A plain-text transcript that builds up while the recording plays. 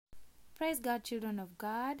Praise God, children of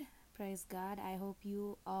God. Praise God. I hope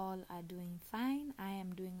you all are doing fine. I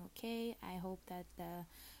am doing okay. I hope that the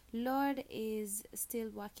Lord is still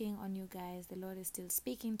working on you guys. The Lord is still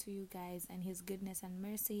speaking to you guys, and His goodness and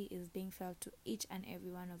mercy is being felt to each and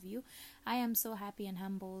every one of you. I am so happy and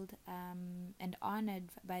humbled and honored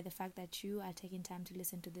by the fact that you are taking time to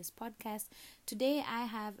listen to this podcast. Today, I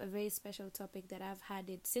have a very special topic that I've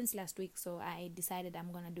had it since last week, so I decided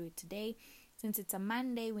I'm going to do it today. Since it's a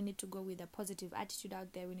Monday, we need to go with a positive attitude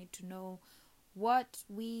out there. We need to know what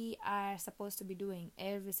we are supposed to be doing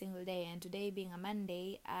every single day. And today being a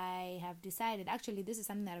Monday, I have decided, actually this is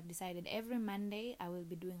something that I've decided, every Monday I will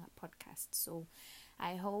be doing a podcast. So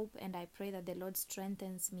I hope and I pray that the Lord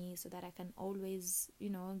strengthens me so that I can always,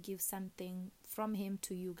 give something from Him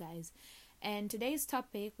to you guys. And today's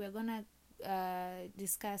topic, we're going to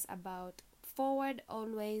discuss about forward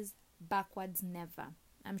always, backwards never.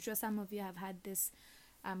 I'm sure some of you have had this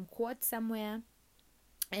quote somewhere,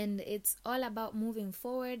 and it's all about moving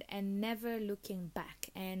forward and never looking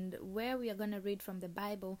back. And where we are going to read from the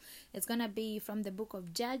Bible, it's going to be from the book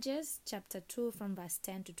of Judges, chapter 2, from verse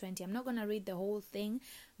 10 to 20. I'm not going to read the whole thing,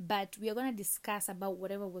 but we are going to discuss about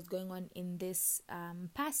whatever was going on in this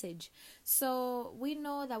passage. So we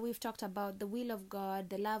know that we've talked about the will of God,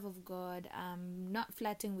 the love of God, not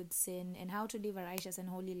flirting with sin, and how to live a righteous and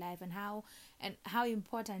holy life, and how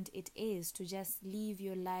important it is to just live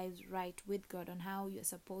your lives right with God, on how you're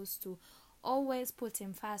supposed to always put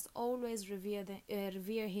Him first, always revere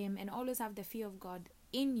Him, and always have the fear of God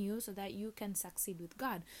in you so that you can succeed with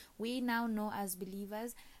God. We now know as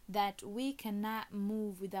believers that we cannot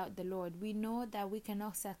move without the Lord. We know that we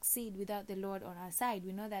cannot succeed without the Lord on our side.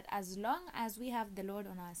 We know that as long as we have the Lord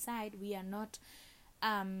on our side, we are not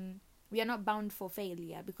bound for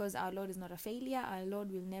failure, because our Lord is not a failure. Our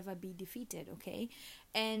Lord will never be defeated, okay?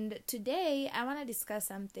 And today I want to discuss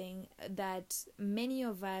something that many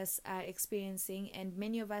of us are experiencing, and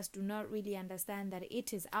many of us do not really understand that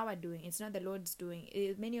it is our doing. It's not the Lord's doing.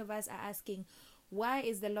 Many of us are asking, why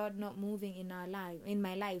is the Lord not moving in my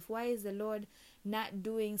life? Why is the Lord not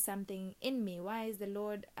doing something in me? Why is the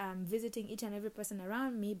Lord visiting each and every person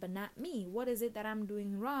around me, but not me? What is it that I'm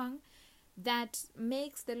doing wrong that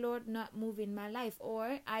makes the Lord not move in my life?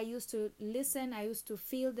 Or I used to listen, I used to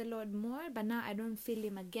feel the Lord more, but now I don't feel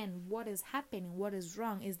Him again. What is happening? What is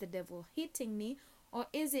wrong? Is the devil hitting me, or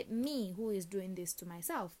is it me who is doing this to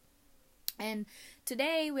myself? And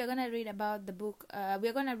today we're going to read about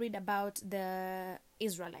the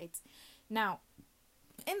Israelites. Now,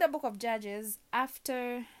 in the book of Judges,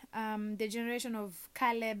 after the generation of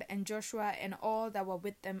Caleb and Joshua and all that were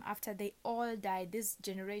with them, after they all died, this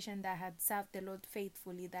generation that had served the Lord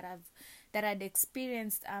faithfully, that had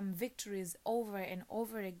experienced victories over and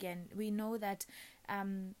over again, we know that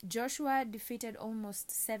Joshua defeated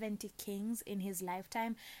almost 70 kings in his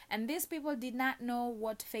lifetime, and these people did not know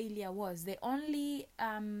what failure was. They only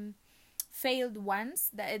failed once,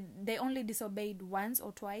 they only disobeyed once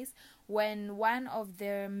or twice, when one of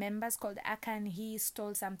their members called Achan, he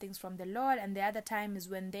stole some things from the Lord, and the other time is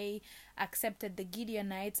when they accepted the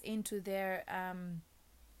Gideonites into their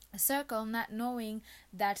circle, not knowing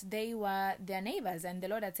that they were their neighbors, and the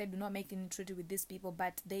Lord had said, do not make any treaty with these people,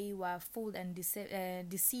 but they were fooled and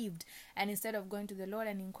deceived, and instead of going to the Lord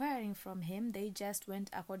and inquiring from Him, they just went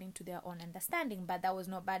according to their own understanding. But that was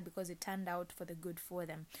not bad, because it turned out for the good for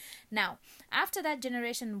them. Now, after that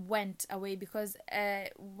generation went away, because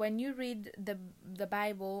when you read the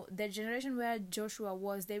Bible, the generation where Joshua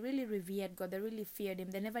was, they really revered God, they really feared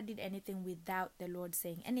Him, they never did anything without the Lord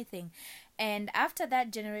saying anything. And after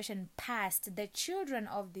that generation passed, the children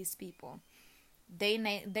of these people, they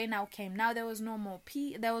now came. Now there was no more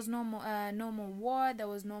there was no more war, there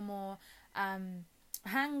was no more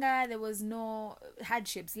hunger, there was no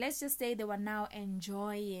hardships. Let's just say they were now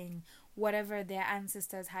enjoying whatever their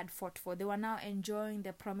ancestors had fought for. They were now enjoying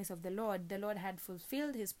the promise of the Lord. The Lord had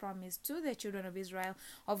fulfilled His promise to the children of Israel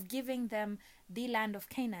of giving them the land of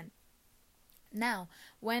Canaan. Now,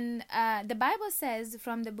 when the Bible says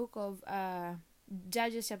from the book of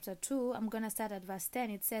Judges chapter 2, I'm going to start at verse 10.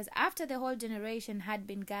 It says, after the whole generation had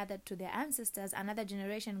been gathered to their ancestors, another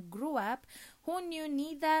generation grew up who knew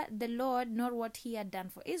neither the Lord nor what He had done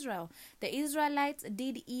for Israel. The Israelites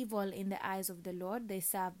did evil in the eyes of the Lord. They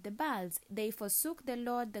served the Baals. They forsook the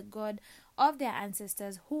Lord, the God of their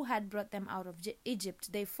ancestors, who had brought them out of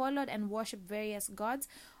Egypt. They followed and worshipped various gods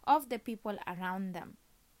of the people around them.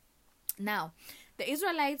 Now, the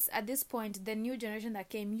Israelites at this point, the new generation that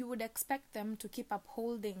came, you would expect them to keep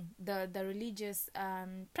upholding the religious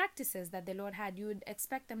practices that the Lord had. You would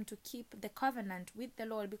expect them to keep the covenant with the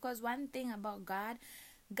Lord, because one thing about God,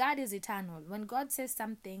 God is eternal. When God says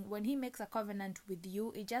something, when he makes a covenant with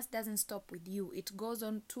you, it just doesn't stop with you. It goes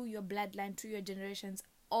on to your bloodline, to your generations,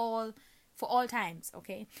 all for all times,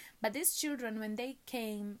 okay? But these children, when they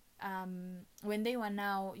came, when they were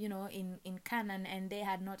now, in Canaan, and they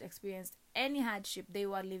had not experienced any hardship, they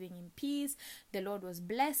were living in peace, the Lord was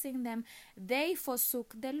blessing them, they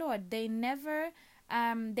forsook the Lord. They never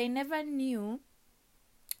knew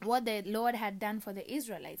what the Lord had done for the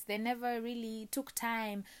Israelites. They never really took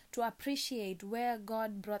time to appreciate where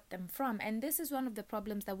God brought them from. And this is one of the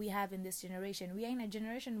problems that we have in this generation. We are in a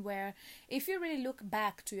generation where, if you really look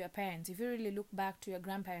back to your parents, if you really look back to your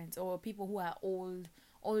grandparents or people who are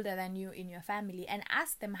older than you in your family, and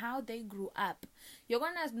ask them how they grew up, you're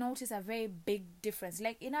going to notice a very big difference.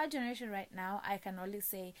 Like in our generation right now, I can only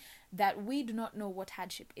say that we do not know what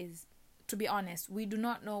hardship is. To be honest, we do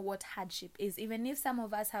not know what hardship is. Even if some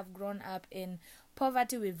of us have grown up in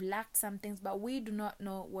poverty, we've lacked some things, but we do not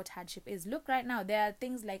know what hardship is. Look, right now, there are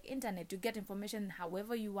things like internet. You get information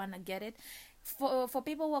however you want to get it. For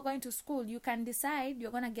people who are going to school, you can decide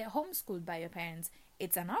you're going to get homeschooled by your parents.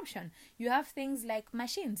 It's an option. You have things like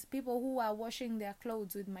machines. People who are washing their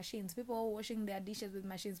clothes with machines. People who are washing their dishes with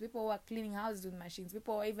machines. People who are cleaning houses with machines.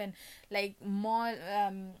 People who are even like more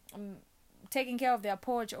taking care of their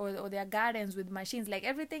porch or their gardens with machines. Like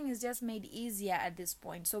everything is just made easier at this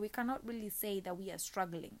point, so we cannot really say that we are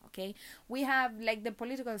struggling. Okay, we have like the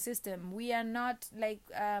political system. We are not like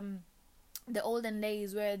the olden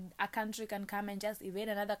days where a country can come and just invade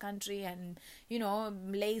another country and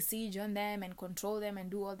lay siege on them and control them and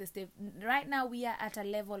do all this stuff. Right now we are at a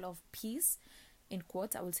level of peace, in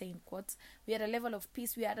quotes, I will say in quotes. We are at a level of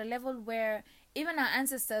peace. We are at a level where even our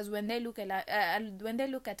ancestors, when they look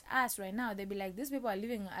at us right now, they be like, these people are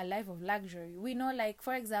living a life of luxury. We know, like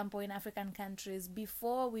for example, in African countries,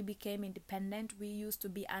 before we became independent, we used to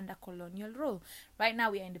be under colonial rule. Right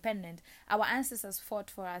now we are independent. Our ancestors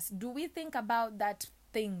fought for us. Do we think about that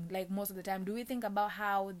thing? Like most of the time, do we think about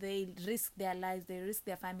how they risk their lives, they risk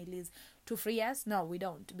their families to free us? No, we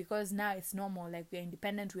don't, because now it's normal. Like we are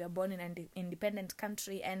independent, we are born in an independent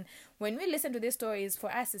country, and when we listen to these stories,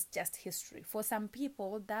 for us it's just history. For some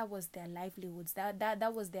people, that was their livelihoods,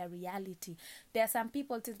 that was their reality. There are some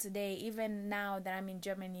people till today, even now that I'm in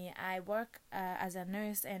Germany, I work as a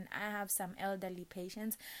nurse, and I have some elderly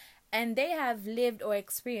patients, and they have lived or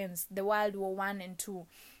experienced the World War I and II.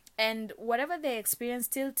 And whatever they experience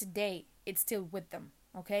till today, it's still with them,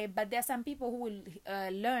 okay? But there are some people who will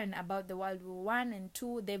learn about the World War I and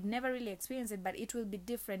II. They've never really experienced it, but it will be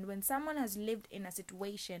different. When someone has lived in a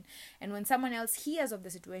situation and when someone else hears of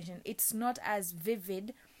the situation, it's not as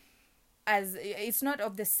vivid, it's not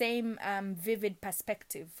of the same vivid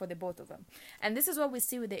perspective for the both of them. And this is what we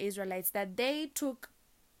see with the Israelites, that they took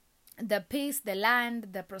the peace, the land,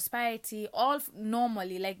 the prosperity, all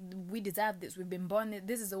normally, like we deserve this. We've been born,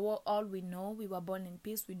 this is all we know. We were born in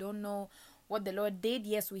peace. We don't know what the Lord did.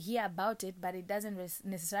 Yes, we hear about it, but it doesn't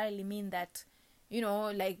necessarily mean that,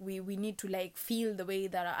 like we need to like feel the way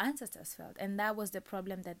that our ancestors felt. And that was the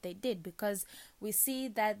problem that they did, because we see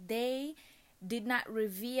that they did not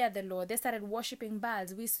revere the Lord. They started worshiping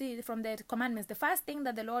Baals. We see from the commandments, the first thing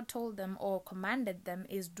that the Lord told them or commanded them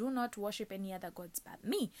is, do not worship any other gods but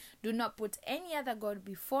me. Do not put any other god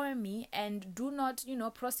before me, and do not,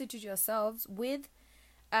 prostitute yourselves with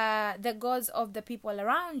the gods of the people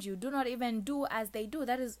around you. Do not even do as they do.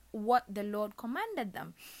 That is what the Lord commanded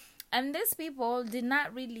them. And these people did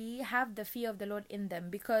not really have the fear of the Lord in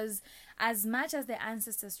them, because as much as their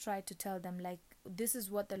ancestors tried to tell them, like, this is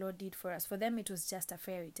what the Lord did for us, for them it was just a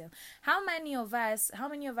fairy tale. How many of us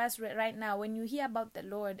right now, when you hear about the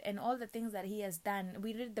Lord and all the things that He has done,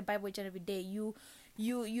 we read the Bible each and every day, you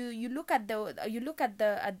look at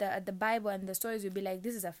the Bible and the stories, you'll be like,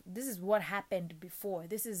 this is what happened before.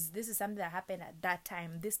 This is something that happened at that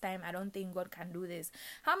time. This time I don't think God can do this.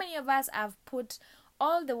 How many of us have put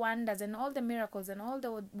all the wonders and all the miracles and all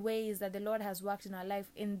the ways that the Lord has worked in our life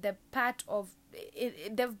in the part of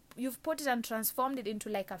it, you've put it and transformed it into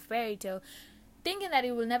like a fairy tale, thinking that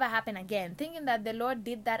it will never happen again, thinking that the Lord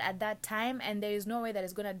did that at that time and there is no way that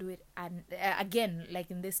He's going to do it again, like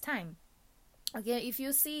in this time. Okay, if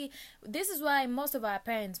you see, this is why most of our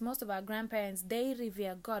parents, most of our grandparents, they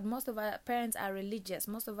revere God. Most of our parents are religious.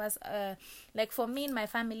 Most of us, like for me in my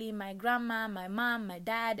family, my grandma, my mom, my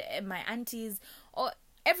dad, my aunties, or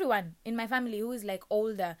everyone in my family who is like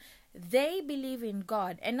older, they believe in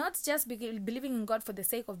God, and not just believing in God for the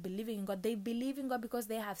sake of believing in God. They believe in God because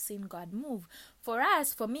they have seen God move. For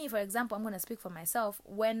us, for me, for example, I'm going to speak for myself.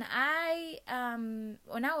 When I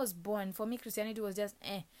was born, for me, Christianity was just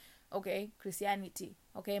okay, Christianity.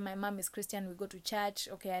 Okay, my mom is Christian, we go to church.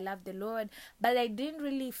 Okay, I love the Lord. But I didn't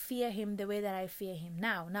really fear him the way that I fear him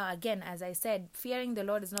now. Now, again, as I said, fearing the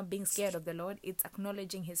Lord is not being scared of the Lord. It's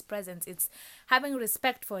acknowledging his presence. It's having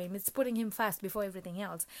respect for him. It's putting him first before everything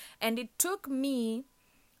else. And it took me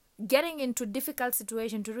getting into difficult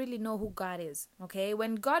situation to really know who God is. Okay,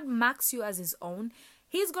 when God marks you as his own,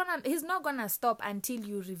 he's not gonna stop until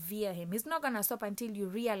you revere him. He's not gonna stop until you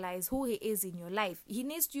realize who he is in your life. He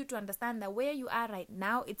needs you to understand that where you are right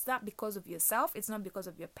now, it's not because of yourself, it's not because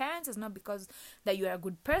of your parents, it's not because that you are a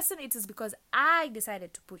good person, it is because I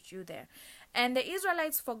decided to put you there. And the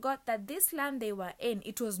Israelites forgot that this land they were in,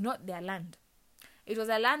 it was not their land. It was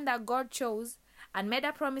a land that God chose and made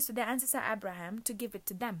a promise to their ancestor Abraham to give it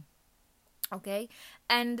to them. Okay,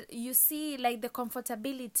 and you see, like, the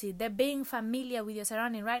comfortability, the being familiar with your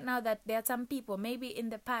surrounding. Right now, that there are some people, maybe in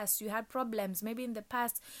the past you had problems, maybe in the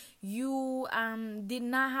past you did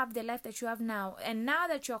not have the life that you have now, and now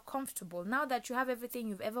that you're comfortable, now that you have everything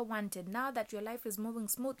you've ever wanted, now that your life is moving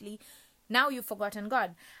smoothly, now you've forgotten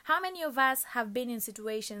God. How many of us have been in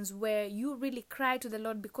situations where you really cry to the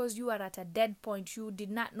Lord because you are at a dead point? You did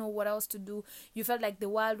not know what else to do. You felt like the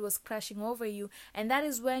world was crashing over you. And that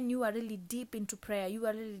is when you are really deep into prayer. You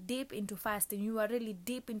are really deep into fasting. You are really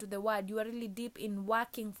deep into the word. You are really deep in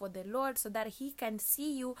working for the Lord so that he can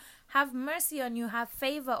see you, have mercy on you, have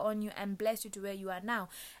favor on you, and bless you to where you are now.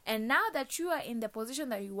 And now that you are in the position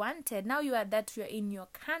that you wanted, now you're in your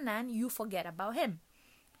Canaan, you forget about him.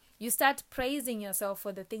 You start praising yourself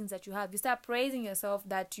for the things that you have. You start praising yourself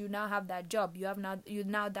that you now have that job. You have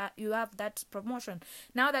that promotion.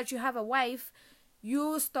 Now that you have a wife,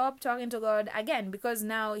 you stop talking to God again because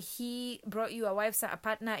now he brought you a wife, a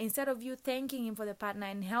partner. Instead of you thanking him for the partner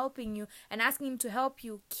and helping you and asking him to help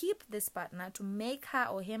you keep this partner, to make her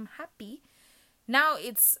or him happy, now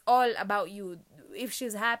it's all about you. If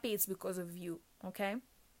she's happy, it's because of you. Okay?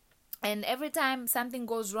 And every time something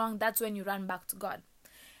goes wrong, that's when you run back to God.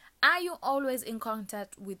 Are you always in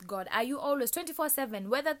contact with God? Are you always 24/7,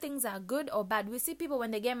 whether things are good or bad? We see people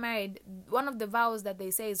when they get married, one of the vows that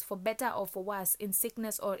they say is for better or for worse, in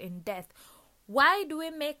sickness or in death. Why do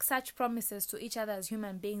we make such promises to each other as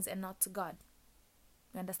human beings and not to God?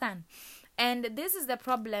 You understand? And this is the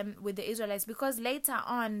problem with the Israelites, because later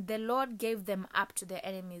on the Lord gave them up to their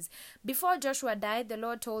enemies. Before Joshua died, the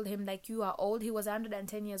Lord told him, like, you are old. He was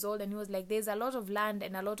 110 years old, and he was like, there's a lot of land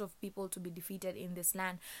and a lot of people to be defeated in this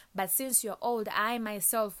land, but since you're old, I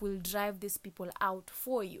myself will drive these people out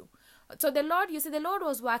for you. So the Lord, you see, the Lord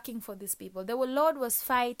was working for these people. The Lord was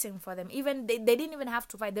fighting for them. Even they didn't even have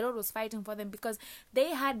to fight. The Lord was fighting for them because they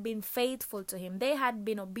had been faithful to him. They had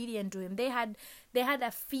been obedient to him. They had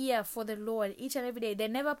a fear for the Lord each and every day. They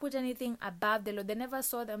never put anything above the Lord. They never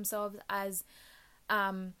saw themselves as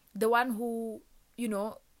the one who,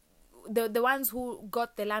 the ones who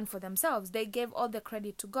got the land for themselves. They gave all the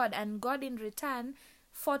credit to God, and God in return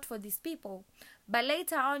fought for these people. But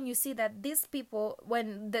later on, you see that these people,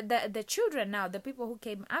 when the children now, the people who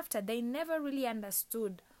came after, they never really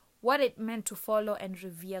understood what it meant to follow and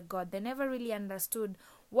revere God. They never really understood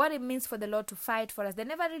what it means for the Lord to fight for us. They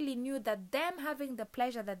never really knew that them having the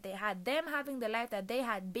pleasure that they had, them having the life that they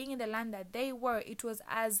had, being in the land that they were, it was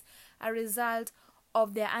as a result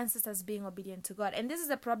of their ancestors being obedient to God. And this is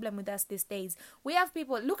the problem with us these days. We have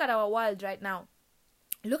people, look at our world right now.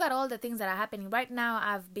 Look at all the things that are happening right now.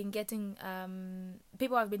 I've been getting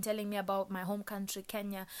people have been telling me about my home country,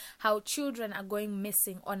 Kenya, how children are going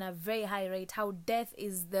missing on a very high rate, how death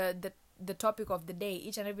is the topic of the day.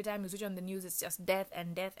 Each and every time you switch on the news, it's just death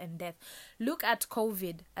and death and death. Look at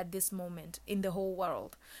COVID at this moment in the whole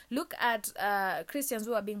world. Look at Christians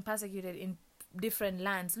who are being persecuted in different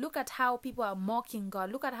lands. Look at how people are mocking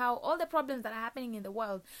God. Look at how all the problems that are happening in the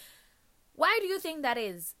world. Why do you think that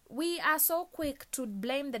is? We are so quick to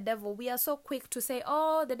blame the devil. We are so quick to say,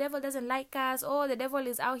 oh, the devil doesn't like us. Oh, the devil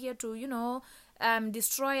is out here to,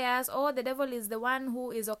 destroy us. Oh, the devil is the one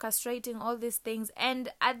who is orchestrating all these things. And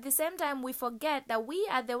at the same time, we forget that we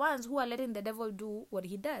are the ones who are letting the devil do what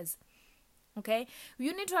he does. Okay?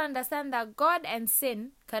 You need to understand that God and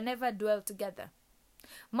sin can never dwell together.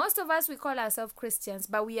 Most of us, we call ourselves Christians,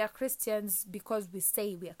 but we are Christians because we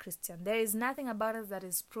say we are Christian. There is nothing about us that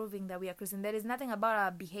is proving that we are Christian. There is nothing about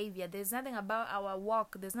our behavior. There is nothing about our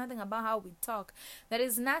walk. There's nothing about how we talk. There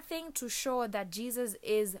is nothing to show that Jesus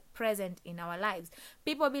is present in our lives.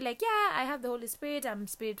 People be like, yeah, I have the Holy Spirit. I'm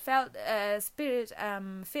spirit-filled,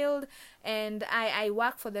 and I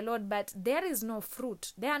work for the Lord, but there is no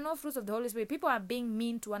fruit. There are no fruits of the Holy Spirit. People are being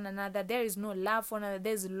mean to one another. There is no love for one another.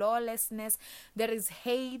 There is lawlessness. There is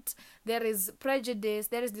hate, there is prejudice,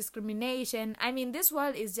 there is discrimination. I mean, this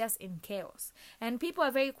world is just in chaos. And people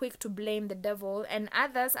are very quick to blame the devil, and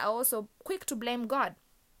others are also quick to blame God.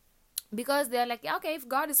 Because they're like, okay, if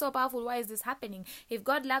God is so powerful, why is this happening? If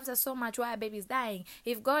God loves us so much, why are babies dying?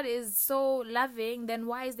 If God is so loving, then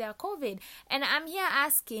why is there COVID? And I'm here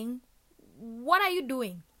asking, what are you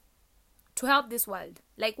doing to help this world?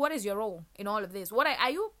 Like, what is your role in all of this? What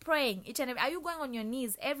are you praying each and every? Are you going on your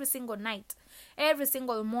knees every single night, every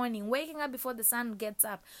single morning, waking up before the sun gets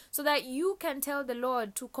up, so that you can tell the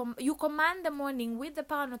Lord to you command the morning with the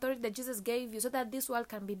power and authority that Jesus gave you, so that this world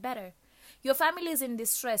can be better? Your family is in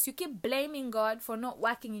distress. You keep blaming God for not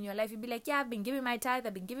working in your life. You'll be like, yeah, I've been giving my tithe.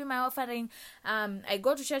 I've been giving my offering. I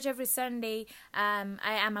go to church every Sunday. I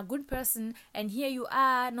am a good person. And here you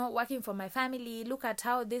are not working for my family. Look at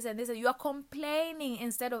how this and this. You are complaining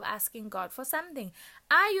instead of asking God for something.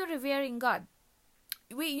 Are you revering God?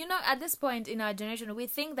 At this point in our generation, we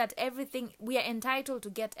think that we are entitled to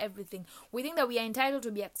get everything. We think that we are entitled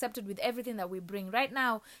to be accepted with everything that we bring. Right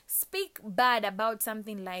now, speak bad about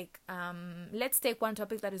something like, let's take one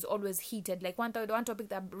topic that is always heated, like one topic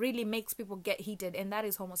that really makes people get heated, and that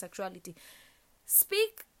is homosexuality.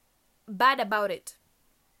 Speak bad about it,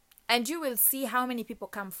 and you will see how many people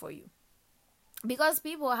come for you. Because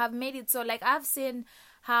people have made it so, like, I've seen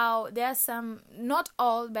how there are some, not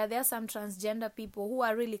all, but there are some transgender people who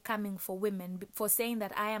are really coming for women, for saying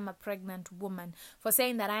that I am a pregnant woman, for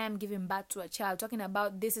saying that I am giving birth to a child, talking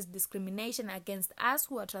about this is discrimination against us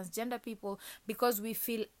who are transgender people, because we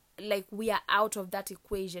feel like we are out of that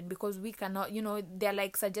equation, because we cannot, they're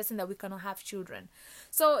like suggesting that we cannot have children.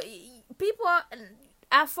 So people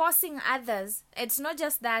are forcing others. It's not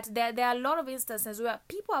just that. There are a lot of instances where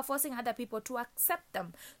people are forcing other people to accept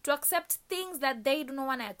them, to accept things that they do not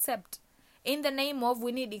want to accept, in the name of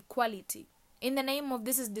we need equality, in the name of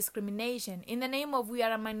this is discrimination, in the name of we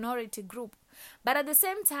are a minority group. But at the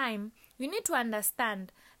same time, you need to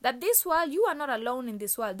understand that this world, you are not alone in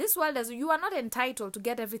this world. This world, you are not entitled to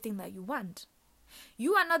get everything that you want.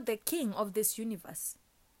 You are not the king of this universe.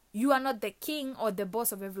 You are not the king or the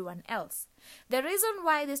boss of everyone else. The reason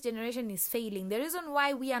why this generation is failing, the reason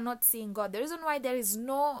why we are not seeing God, the reason why there is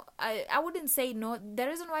no, I wouldn't say no, the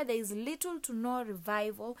reason why there is little to no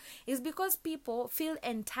revival is because people feel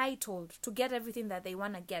entitled to get everything that they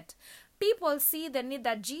want to get. People see the need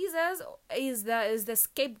that Jesus is the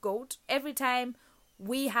scapegoat every time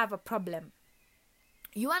we have a problem.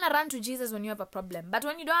 You want to run to Jesus when you have a problem, but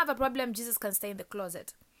when you don't have a problem, Jesus can stay in the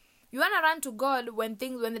closet. You want to run to God when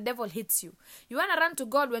the devil hits you. You want to run to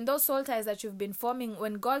God when those soul ties that you've been forming,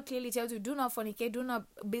 when God clearly tells you, do not fornicate, do not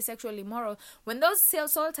be sexually immoral. When those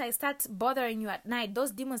soul ties start bothering you at night,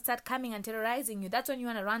 those demons start coming and terrorizing you, that's when you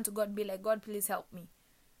want to run to God and be like, God, please help me.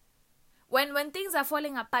 When things are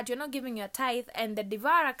falling apart, you're not giving your tithe, and the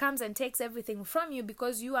devourer comes and takes everything from you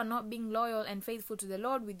because you are not being loyal and faithful to the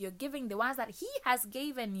Lord with your giving, the ones that He has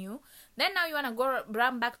given you, then now you want to go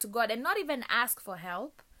run back to God and not even ask for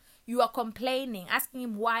help. You are complaining, asking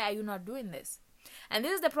Him, why are you not doing this? And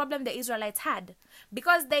this is the problem the Israelites had,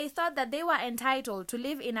 because they thought that they were entitled to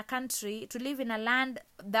live in a country, to live in a land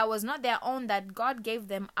that was not their own, that God gave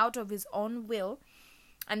them out of His own will,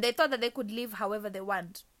 and they thought that they could live however they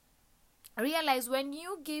want. Realize when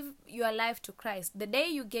you give your life to Christ, the day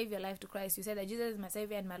you gave your life to Christ, you said that Jesus is my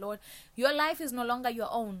Savior and my Lord, your life is no longer your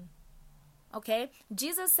own. Okay?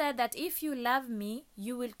 Jesus said that if you love me,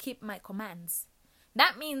 you will keep my commands.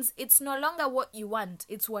 That means it's no longer what you want,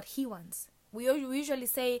 it's what He wants. We usually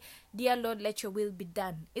say, dear Lord, let your will be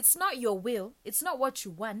done. It's not your will, it's not what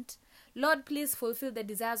you want. Lord, please fulfill the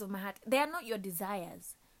desires of my heart. They are not your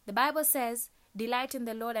desires. The Bible says, delight in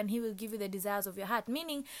the Lord and He will give you the desires of your heart.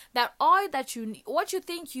 Meaning that all that what you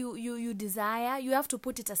think you desire, you have to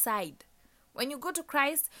put it aside. When you go to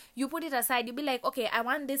Christ, you put it aside. You be like, okay, I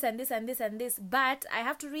want this and this and this and this, but I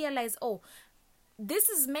have to realize, this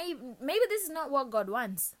is maybe this is not what God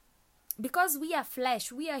wants. Because we are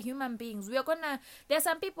flesh, we are human beings. There are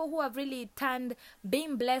some people who have really turned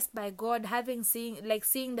being blessed by God, seeing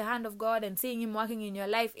the hand of God and seeing Him working in your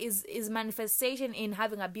life is manifestation in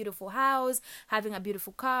having a beautiful house, having a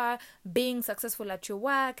beautiful car, being successful at your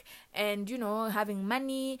work, and having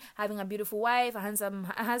money, having a beautiful wife, a handsome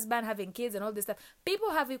husband, having kids and all this stuff.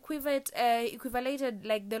 People have equivalated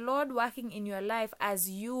like the Lord working in your life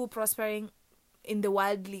as you prospering in the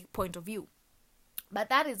worldly point of view. But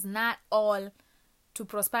that is not all to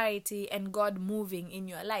prosperity and God moving in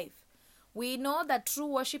your life. We know that true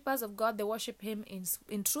worshippers of God, they worship Him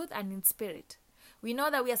in truth and in spirit. We know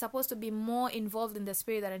that we are supposed to be more involved in the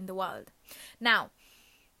spirit than in the world. Now,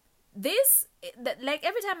 like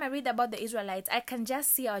every time I read about the Israelites, I can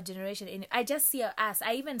just see our generation in it. I just see us.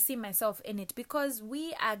 I even see myself in it, because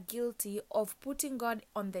we are guilty of putting God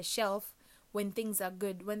on the shelf when things are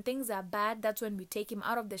good. When things are bad, that's when we take him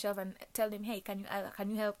out of the shelf and tell him, hey, can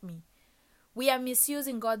you help me? We are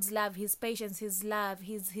misusing God's love, his patience, his love,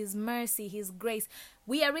 his mercy, his grace.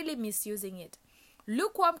 We are really misusing it.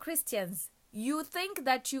 Lukewarm Christians, you think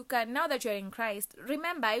that you can, now that you're in Christ,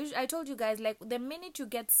 remember, I told you guys, like, the minute you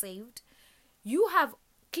get saved, you have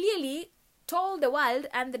clearly told the world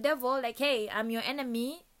and the devil, like, hey, I'm your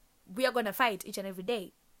enemy. We are going to fight each and every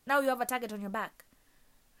day. Now you have a target on your back.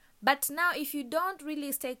 But now, if you don't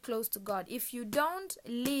really stay close to God, if you don't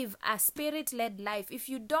live a spirit-led life, if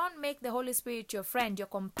you don't make the Holy Spirit your friend, your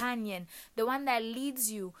companion, the one that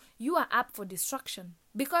leads you, you are up for destruction.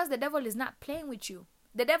 Because the devil is not playing with you.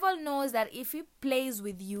 The devil knows that if he plays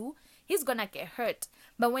with you, he's gonna get hurt.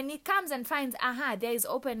 But when he comes and finds, there is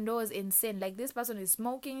open doors in sin. Like, this person is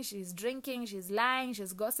smoking, she's drinking, she's lying,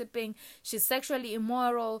 she's gossiping, she's sexually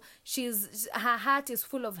immoral, her heart is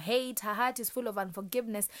full of hate, her heart is full of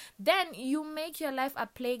unforgiveness. Then you make your life a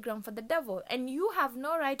playground for the devil. And you have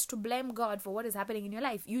no right to blame God for what is happening in your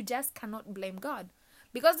life. You just cannot blame God.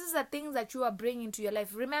 Because these are things that you are bringing to your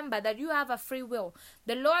life. Remember that you have a free will.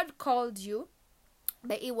 The Lord called you,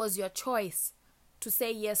 but it was your choice to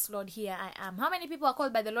say, yes, Lord, here I am. How many people are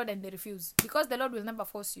called by the Lord and they refuse? Because the Lord will never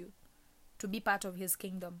force you to be part of his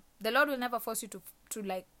kingdom. The Lord will never force you to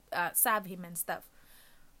serve him and stuff.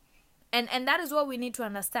 And that is what we need to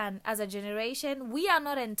understand as a generation. We are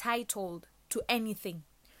not entitled to anything.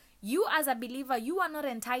 You as a believer, you are not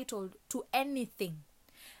entitled to anything.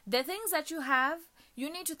 The things that you have,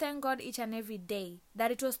 you need to thank God each and every day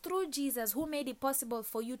that it was through Jesus who made it possible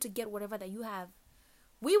for you to get whatever that you have.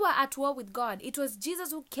 We were at war with God. It was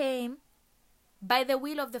Jesus who came by the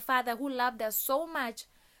will of the Father, who loved us so much,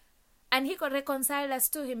 and he could reconcile us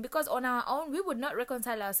to him, because on our own, we would not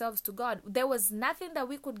reconcile ourselves to God. There was nothing that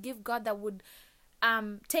we could give God that would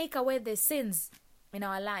take away the sins in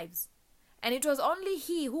our lives. And it was only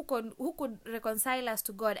he who could reconcile us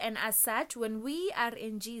to God. And as such, when we are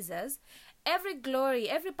in Jesus, every glory,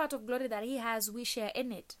 every part of glory that he has, we share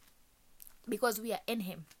in it, because we are in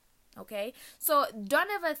him. Okay, so don't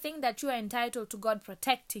ever think that you are entitled to God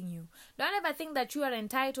protecting you. Don't ever think that you are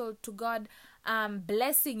entitled to God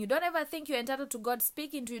blessing you. Don't ever think you're entitled to God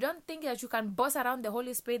speaking to you. Don't think that you can boss around the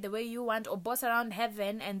Holy Spirit the way you want, or boss around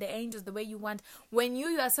heaven and the angels the way you want, when you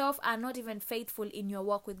yourself are not even faithful in your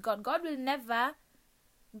walk with God. God will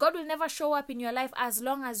never show up in your life as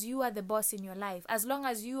long as you are the boss in your life, as long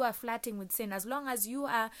as you are flirting with sin, as long as you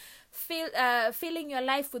are filling your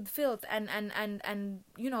life with filth and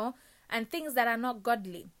things that are not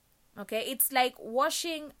godly. Okay, it's like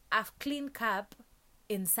washing a clean cup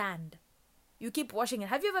in sand. You keep washing it.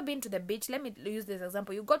 Have you ever been to the beach? Let me use this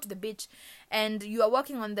example. You go to the beach and you are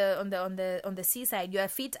walking on the seaside. Your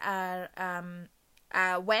feet are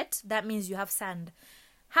wet. That means you have sand.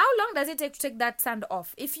 How long does it take to take that sand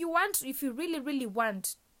off? If you really, really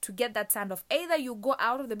want to get that sand off, either you go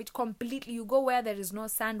out of the beach completely, you go where there is no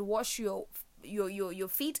sand, wash your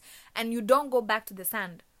feet, and you don't go back to the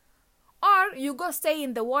sand. Or you go stay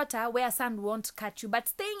in the water where sand won't catch you. But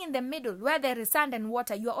staying in the middle where there is sand and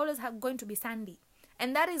water, you are always going to be sandy.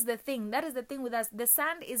 And that is the thing. That is the thing with us. The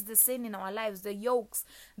sand is the sin in our lives, the yokes,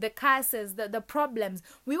 the curses, the problems.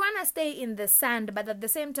 We want to stay in the sand, but at the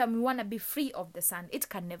same time, we want to be free of the sand. It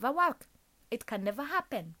can never work. It can never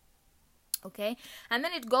happen. Okay, and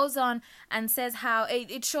then it goes on and says how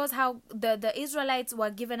it shows how the Israelites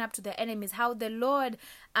were given up to their enemies, how the Lord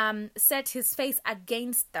set his face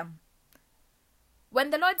against them. When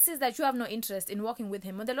the Lord sees that you have no interest in walking with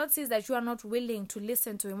him, when the Lord sees that you are not willing to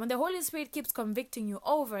listen to him, when the Holy Spirit keeps convicting you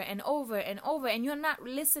over and over and over, and you're not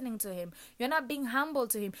listening to him, you're not being humble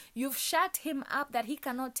to him, you've shut him up that he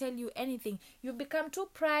cannot tell you anything, you've become too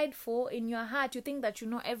prideful in your heart, you think that you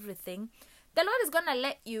know everything, the Lord is going to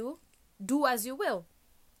let you do as you will.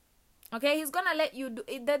 Okay, he's going to let you do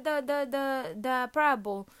the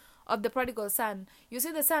parable of the prodigal son. You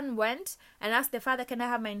see, the son went and asked the father, can I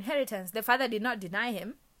have my inheritance? The father did not deny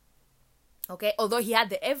him. Okay, although he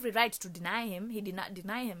had every right to deny him, he did not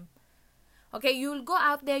deny him. Okay, you'll go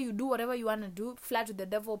out there, you do whatever you want to do, flirt with the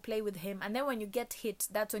devil, play with him, and then when you get hit,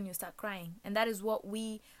 that's when you start crying. And that is what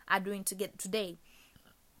we are doing today.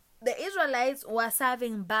 The Israelites were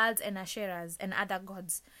serving Baals and Asherahs and other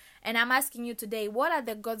gods. And I'm asking you today, what are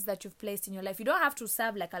the gods that you've placed in your life? You don't have to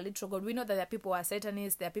serve like a literal god. We know that there are people who are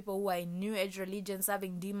Satanists. There are people who are in New Age religion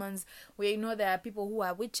serving demons. We know there are people who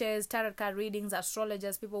are witches, tarot card readings,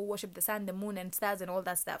 astrologers, people who worship the sun, the moon, and stars and all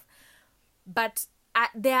that stuff. But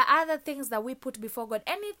there are other things that we put before God.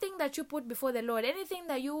 Anything that you put before the Lord, anything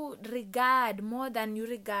that you regard more than you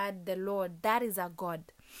regard the Lord, that is a God.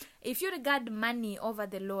 If you regard money over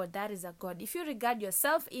the Lord, that is a God. If you regard your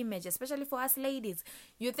self-image, especially for us ladies,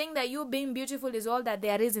 you think that you being beautiful is all that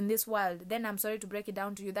there is in this world, then I'm sorry to break it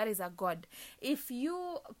down to you, that is a God. If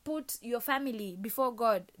you put your family before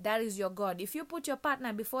God, that is your God. If you put your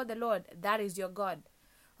partner before the Lord, that is your God.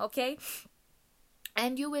 Okay?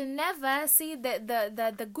 And you will never see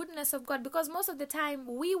the goodness of God, because most of the time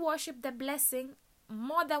we worship the blessing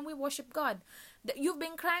more than we worship God. You've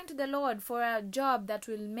been crying to the Lord for a job that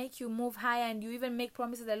will make you move higher, and you even make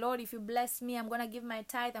promises, the Lord, if you bless me, I'm gonna give my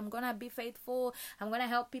tithe, I'm gonna be faithful, I'm gonna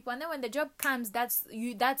help people. And then when the job comes, that's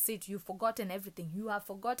it. You've forgotten everything. You have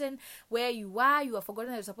forgotten where you are. You have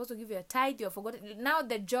forgotten that you're supposed to give your tithe. You have forgotten. Now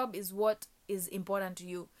the job is what is important to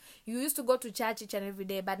you. You used to go to church each and every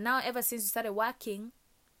day, but now ever since you started working,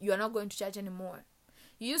 you are not going to church anymore.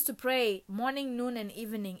 You used to pray morning, noon, and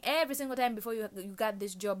evening every single time before you got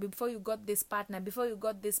this job, before you got this partner, before you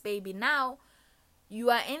got this baby. Now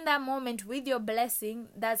you are in that moment with your blessing.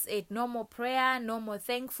 That's it. No more prayer, no more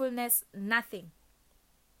thankfulness, nothing.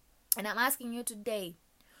 And I'm asking you today,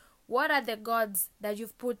 what are the gods that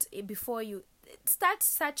you've put before you? Start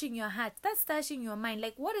searching your heart. Start searching your mind.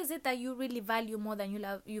 Like, what is it that you really value more than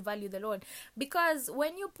you value the Lord? Because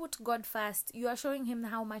when you put God first, you are showing him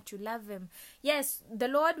how much you love him. Yes, the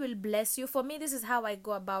Lord will bless you. For me, this is how I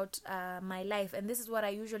go about my life, and this is what I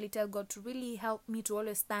usually tell God to really help me to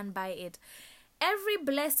always stand by it. Every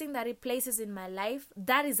blessing that he places in my life,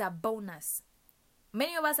 that is a bonus.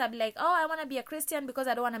 Many of us are like, oh, I want to be a Christian because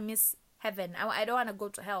I don't want to miss heaven. I don't want to go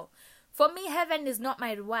to hell. For me, heaven is not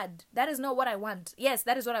my reward. That is not what I want. Yes,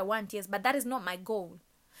 that is what I want, yes, but that is not my goal.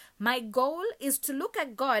 My goal is to look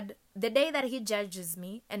at God the day that he judges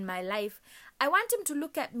me and my life. I want him to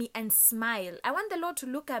look at me and smile. I want the Lord to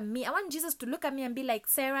look at me. I want Jesus to look at me and be like,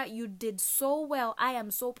 Sarah, you did so well. I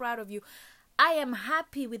am so proud of you. I am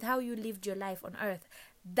happy with how you lived your life on earth.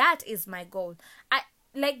 That is my goal.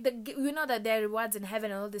 You know that there are rewards in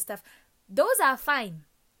heaven and all this stuff. Those are fine.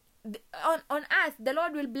 On earth, the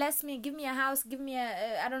Lord will bless me, give me a house, give me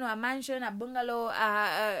a mansion, a bungalow,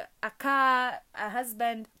 a car, a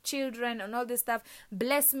husband, children, and all this stuff.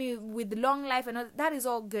 Bless me with long life, and all that is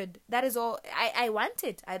all good. That is all. I want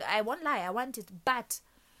it. I won't lie, I want it. But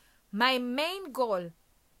my main goal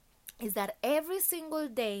is that every single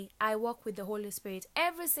day I walk with the Holy Spirit.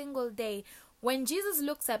 Every single day, when Jesus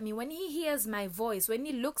looks at me, when he hears my voice, when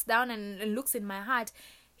he looks down and looks in my heart,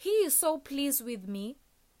 he is so pleased with me.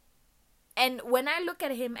 And when I look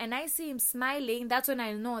at him and I see him smiling, that's when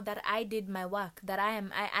I know that I did my work, that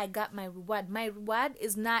I got my reward. My reward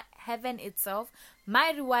is not heaven itself.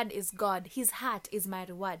 My reward is God. His heart is my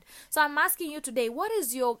reward. So I'm asking you today, what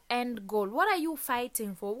is your end goal? What are you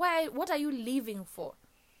fighting for? What are you living for?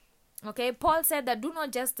 Okay, Paul said that do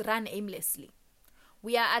not just run aimlessly.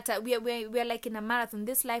 We are like in a marathon.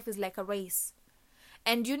 This life is like a race.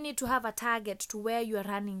 And you need to have a target to where you are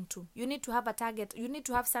running to. You need to have a target. You need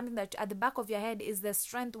to have something that at the back of your head is the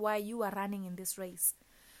strength why you are running in this race.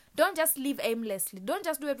 Don't just live aimlessly. Don't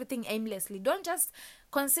just do everything aimlessly. Don't just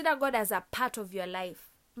consider God as a part of your life.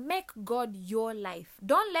 Make God your life.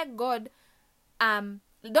 Don't let God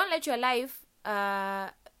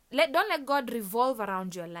don't let God revolve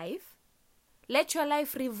around your life. Let your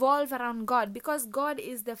life revolve around God, because God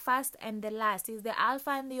is the first and the last. He's the Alpha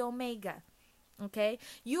and the Omega. Okay,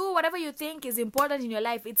 whatever you think is important in your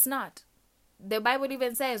life, it's not. The Bible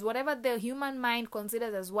even says whatever the human mind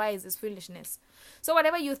considers as wise is foolishness. So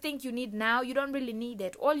whatever you think you need now, you don't really need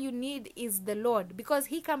it. All you need is the Lord, because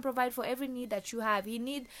he can provide for every need that you have. He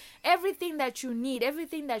needs everything that you need,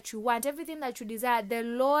 everything that you want, everything that you desire. The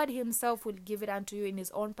Lord himself will give it unto you in his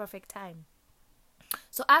own perfect time.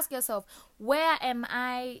 So ask yourself, where am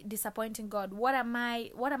I disappointing God? What am I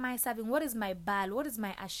serving? What is my Baal? What is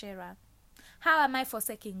my Asherah? How am I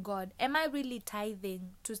forsaking God? Am I really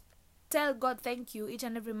tithing to tell God thank you each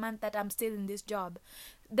and every month that I'm still in this job?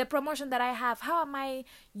 The promotion that I have, how am I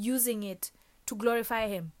using it to glorify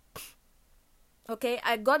him? Okay,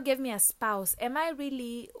 God gave me a spouse. Am I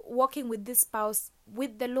really walking with this spouse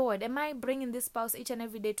with the Lord? Am I bringing this spouse each and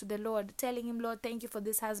every day to the Lord, telling him, Lord, thank you for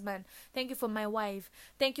this husband. Thank you for my wife.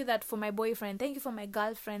 Thank you that for my boyfriend. Thank you for my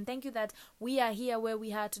girlfriend. Thank you that we are here where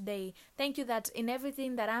we are today. Thank you that in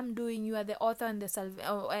everything that I'm doing, you are the author and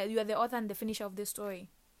the finisher of this story.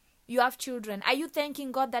 You have children. Are you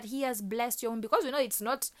thanking God that he has blessed your womb? Because you know it's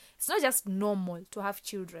not just normal to have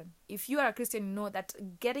children. If you are a Christian, you know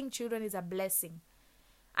that getting children is a blessing.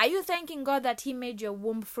 Are you thanking God that he made your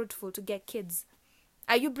womb fruitful to get kids?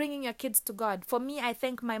 Are you bringing your kids to God? For me, I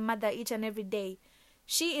thank my mother each and every day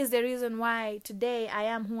She is the reason why today I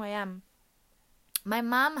am who I am. My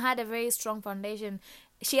mom had a very strong foundation.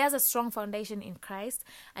 She has a strong foundation in Christ,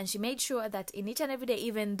 and she made sure that in each and every day,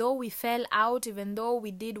 even though we fell out, even though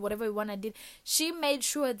we did whatever we wanna did, she made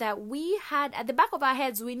sure that we had at the back of our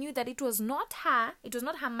heads, we knew that it was not her, it was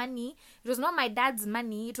not her money, it was not my dad's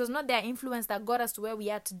money, it was not their influence that got us to where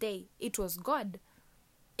we are today. It was God.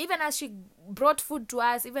 Even as she brought food to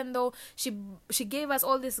us, even though she gave us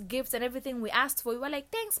all these gifts and everything we asked for, we were like,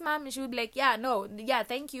 thanks, mom. And she would be like, yeah,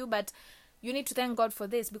 thank you, but you need to thank God for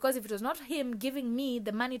this, because if it was not him giving me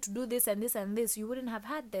the money to do this and this and this, you wouldn't have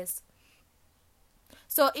had this.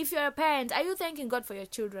 So if you're a parent, are you thanking God for your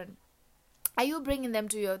children? Are you bringing them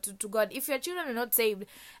to God? If your children are not saved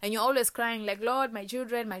and you're always crying like, Lord, my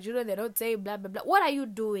children, they're not saved, blah, blah, blah. What are you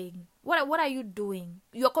doing? What are you doing?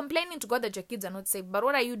 You're complaining to God that your kids are not saved, but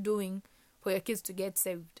what are you doing for your kids to get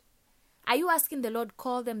saved? Are you asking the Lord,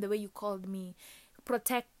 call them the way you called me?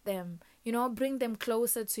 Protect them, bring them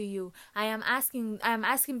closer to you. I am asking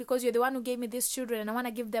because you're the one who gave me these children, and I want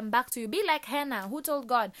to give them back to you. Be like Hannah, who told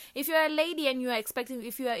God, if you're a lady and you are expecting,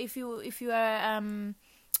 if you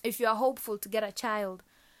are hopeful to get a child,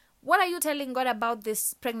 what are you telling God about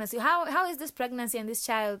this pregnancy? How is this pregnancy and this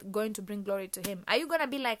child going to bring glory to him? Are you going to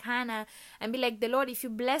be like Hannah and be like, the Lord, if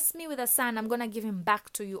you bless me with a son, I'm going to give him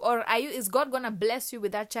back to you? Or is God going to bless you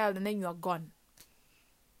with that child and then you are gone?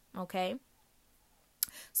 Okay.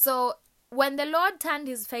 So when the Lord turned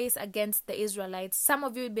his face against the Israelites, some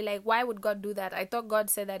of you would be like, why would God do that? I thought God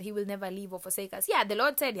said that he will never leave or forsake us. Yeah, the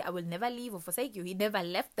Lord said, I will never leave or forsake you. He never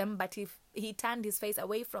left them, but he turned his face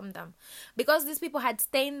away from them. Because these people had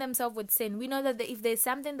stained themselves with sin. We know that if there's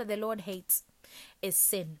something that the Lord hates, it's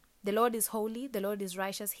sin. The Lord is holy. The Lord is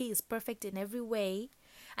righteous. He is perfect in every way.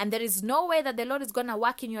 And there is no way that the Lord is going to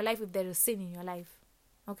work in your life if there is sin in your life.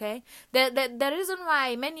 Okay? The reason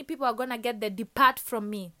why many people are going to get the depart from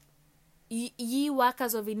me, ye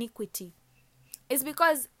workers of iniquity, is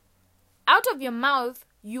because out of your mouth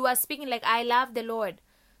you are speaking like, I love the Lord.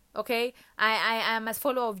 Okay? I am a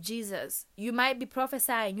follower of Jesus. You might be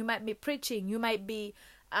prophesying, you might be preaching, you might be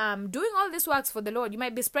doing all these works for the Lord. You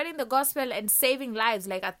might be spreading the gospel and saving lives,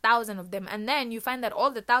 like 1,000 of them, and then you find that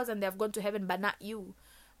all the 1,000 they have gone to heaven, but not you,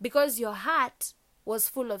 because your heart was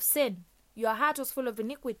full of sin. Your heart was full of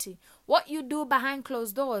iniquity. What you do behind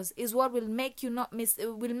closed doors is what will make you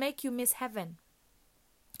miss heaven.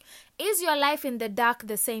 Is your life in the dark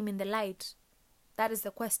the same in the light? That is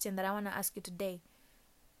the question that I want to ask you today.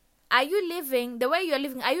 Are you living the way you're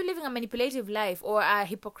living? Are you living a manipulative life or a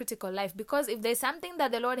hypocritical life? Because if there's something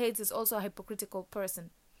that the Lord hates, is also a hypocritical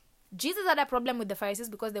person. Jesus had a problem with the Pharisees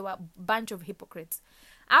because they were a bunch of hypocrites.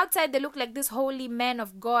 Outside, they looked like these holy men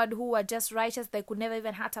of God who were just righteous. They could never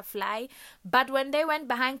even hurt a fly. But when they went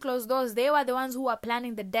behind closed doors, they were the ones who were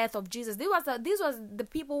planning the death of Jesus. These was the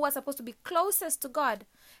people who were supposed to be closest to God.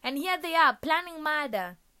 And here they are, planning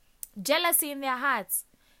murder, jealousy in their hearts,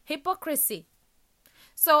 hypocrisy.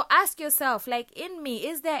 So ask yourself, like, in me,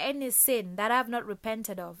 is there any sin that I have not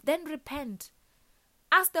repented of? Then repent.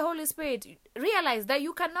 Ask the Holy Spirit. Realize that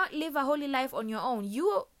you cannot live a holy life on your own.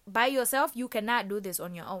 You, by yourself, you cannot do this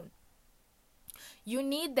on your own. You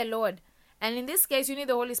need the Lord. And in this case, you need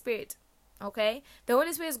the Holy Spirit. Okay? The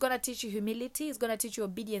Holy Spirit is going to teach you humility. He's going to teach you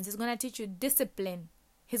obedience. He's going to teach you discipline.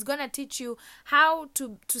 He's going to teach you how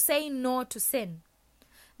to say no to sin.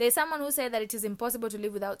 There's someone who said that it is impossible to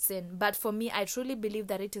live without sin. But for me, I truly believe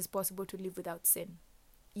that it is possible to live without sin.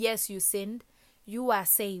 Yes, you sinned. You are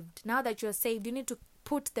saved. Now that you're saved, you need to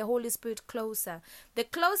put the Holy Spirit closer. The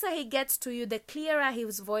closer he gets to you, the clearer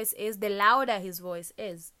his voice is, the louder his voice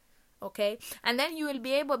is. Okay? And then you will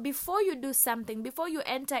be able, before you do something, before you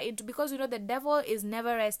enter into, because you know the devil is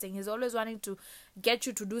never resting. He's always wanting to get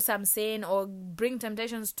you to do some sin or bring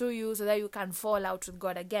temptations to you so that you can fall out with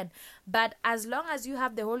God again. But as long as you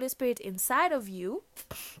have the Holy Spirit inside of you,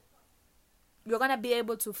 you're going to be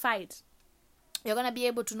able to fight. You're going to be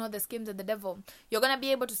able to know the schemes of the devil. You're going to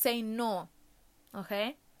be able to say no.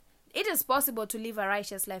 Okay? It is possible to live a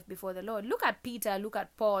righteous life before the Lord. Look at Peter, look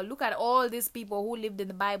at Paul, look at all these people who lived in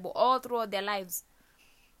the Bible all throughout their lives.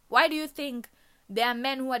 Why do you think there are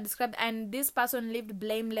men who are described and this person lived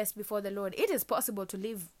blameless before the Lord? It is possible to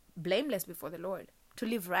live blameless before the Lord, to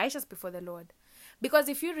live righteous before the Lord. Because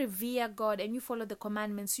if you revere God and you follow the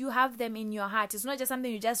commandments, you have them in your heart. It's not just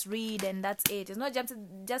something you just read and that's it. It's not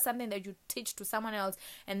just something that you teach to someone else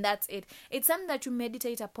and that's it. It's something that you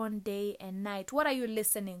meditate upon day and night. What are you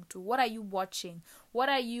listening to? What are you watching? What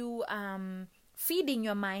are you feeding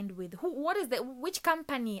your mind with? Which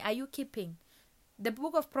company are you keeping? The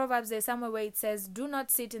book of Proverbs, there's somewhere where it says, "Do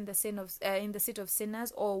not sit in the seat of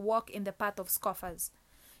sinners or walk in the path of scoffers."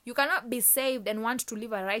 You cannot be saved and want to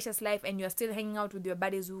live a righteous life and you're still hanging out with your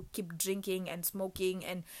buddies who keep drinking and smoking,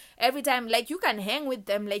 and every time, like, you can hang with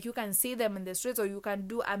them, like you can see them in the streets, or you can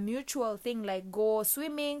do a mutual thing like go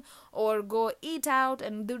swimming or go eat out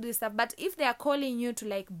and do this stuff. But if they are calling you to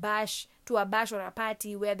like bash or a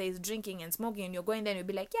party where there is drinking and smoking, and you're going there and you'll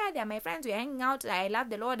be like, yeah, they're my friends, we're hanging out, I love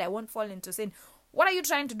the Lord, I won't fall into sin. What are you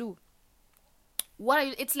trying to do?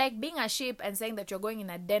 It's like being a sheep and saying that you're going in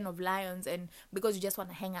a den of lions and because you just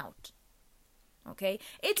want to hang out. Okay?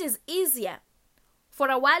 It is easier for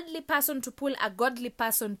a worldly person to pull a godly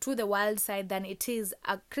person to the world side than it is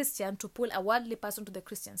a Christian to pull a worldly person to the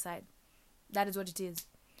Christian side. That is what it is.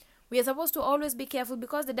 We are supposed to always be careful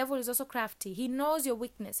because the devil is also crafty. He knows your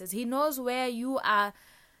weaknesses. He knows where you are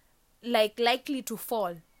like likely to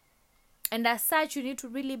fall. And as such, you need to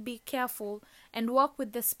really be careful and walk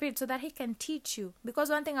with the Spirit so that He can teach you. Because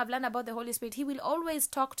one thing I've learned about the Holy Spirit, He will always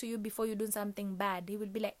talk to you before you do something bad. He will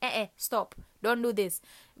be like, stop, don't do this.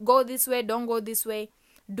 Go this way, don't go this way.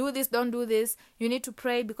 Do this, don't do this. You need to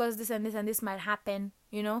pray because this and this and this might happen.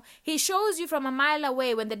 You know, He shows you from a mile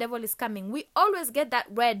away when the devil is coming. We always get that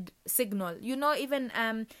red signal. You know, even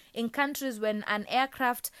in countries when an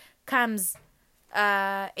aircraft comes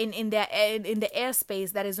in the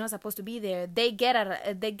airspace that is not supposed to be there, they get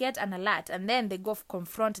an alert, and then they go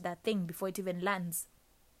confront that thing before it even lands.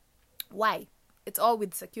 Why? It's all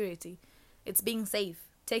with security. It's being safe,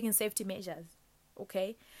 taking safety measures.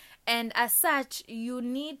 Okay? And as such, you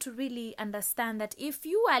need to really understand that if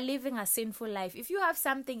you are living a sinful life, if you have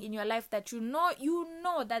something in your life that you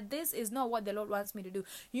know that this is not what the Lord wants me to do,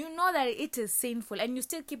 you know that it is sinful, and you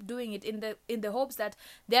still keep doing it in the hopes that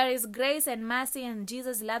there is grace and mercy and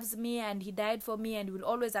Jesus loves me and He died for me and He will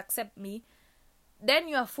always accept me, then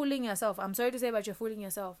you are fooling yourself. I'm sorry to say, but you're fooling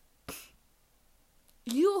yourself.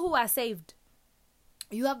 You who are saved,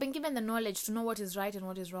 you have been given the knowledge to know what is right and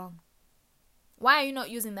what is wrong. Why are you not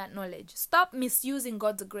using that knowledge? Stop misusing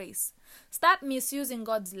God's grace. Stop misusing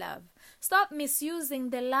God's love. Stop misusing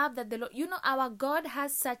the love that the Lord... You know, our God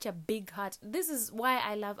has such a big heart. This is why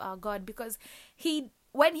I love our God, because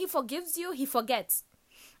when He forgives you, He forgets.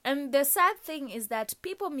 And the sad thing is that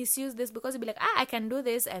people misuse this because they'll be like, I can do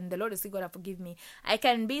this and the Lord is still going to forgive me. I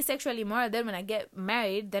can be sexually immoral, then when I get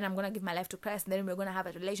married, then I'm going to give my life to Christ, and then we're going to have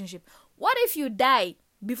a relationship. What if you die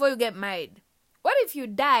before you get married? What if you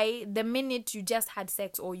die the minute you just had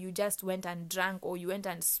sex, or you just went and drank, or you went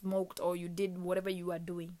and smoked, or you did whatever you were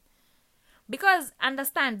doing? Because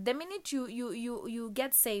understand, the minute you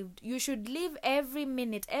get saved, you should live every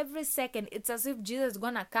minute, every second. It's as if Jesus is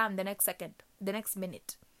going to come the next second, the next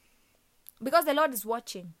minute. Because the Lord is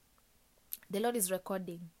watching. The Lord is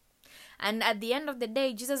recording. And at the end of the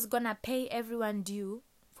day, Jesus is going to pay everyone due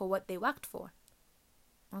for what they worked for.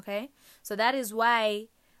 Okay? So that is why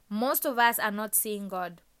most of us are not seeing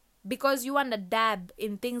God, because you want to dab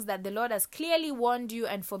in things that the Lord has clearly warned you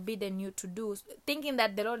and forbidden you to do, thinking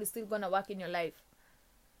that the Lord is still going to work in your life.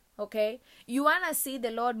 Okay? You want to see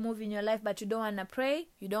the Lord move in your life, but you don't want to pray,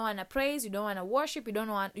 you don't want to praise, you don't want to worship, you don't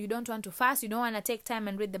want to fast, you don't want to take time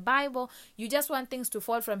and read the Bible. You just want things to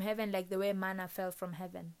fall from heaven like the way manna fell from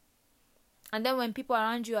heaven. And then when people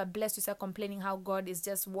around you are blessed, you start complaining how God is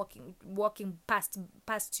just walking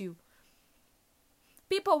past you.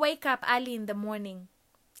 People wake up early in the morning,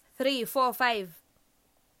 3, 4, 5,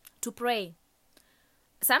 to pray.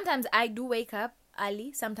 Sometimes I do wake up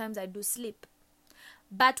early, sometimes I do sleep.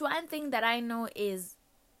 But one thing that I know is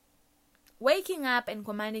waking up and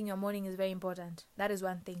commanding your morning is very important. That is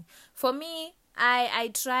one thing. For me,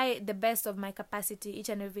 I try the best of my capacity each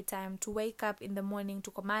and every time to wake up in the morning,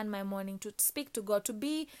 to command my morning, to speak to God, to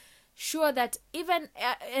be sure that even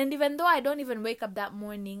though I don't even wake up that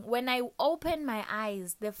morning, when I open my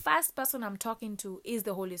eyes, the first person I'm talking to is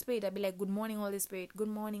the Holy Spirit. I'll be like, good morning, Holy Spirit. Good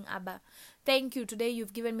morning, Abba. Thank you. Today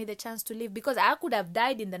you've given me the chance to live, because I could have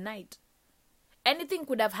died in the night. Anything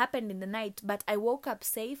could have happened in the night, but I woke up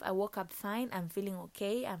safe. I woke up fine. I'm feeling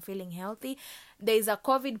okay. I'm feeling healthy. There is a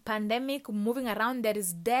COVID pandemic moving around. There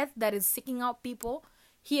is death that is seeking out people.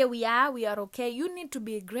 Here we are okay. You need to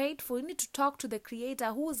be grateful. You need to talk to the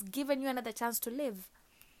Creator who has given you another chance to live.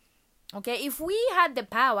 Okay, if we had the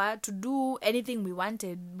power to do anything we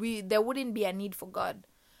wanted, there wouldn't be a need for God.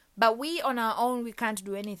 But we on our own, we can't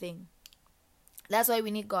do anything. That's why we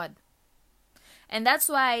need God. And that's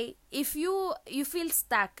why if you feel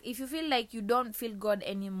stuck, if you feel like you don't feel God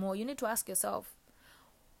anymore, you need to ask yourself,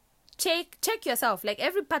 check yourself, like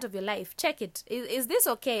every part of your life, check it. Is this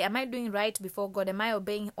okay? Am I doing right before God? Am I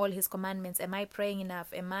obeying all His commandments? Am I praying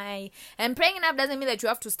enough? And praying enough doesn't mean that you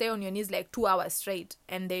have to stay on your knees like 2 hours straight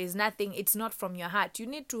and there is nothing, it's not from your heart. You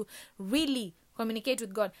need to really communicate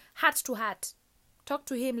with God, heart to heart. Talk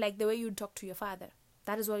to him like the way you talk to your father.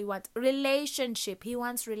 That is what he wants. Relationship. He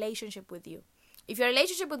wants relationship with you. If your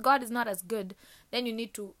relationship with God is not as good, then you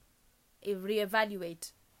need to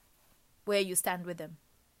reevaluate where you stand with him.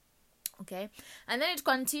 Okay, and then it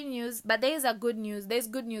continues, but there is a good news. There's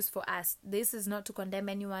good news for us. This is not to condemn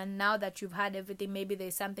anyone. Now that you've had everything, maybe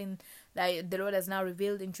there's something that the Lord has now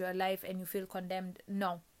revealed into your life and you feel condemned.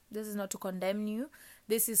 No, this is not to condemn you.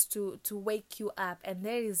 This is to wake you up. And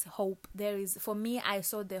there is hope. There is, for me, I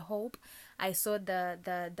saw the hope. I saw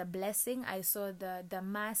the blessing. I saw the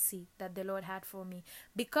mercy that the Lord had for me.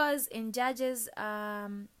 Because in Judges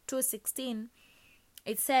 2:16,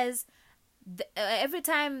 it says, every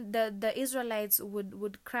time the Israelites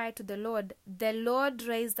would cry to the Lord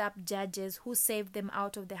raised up judges who saved them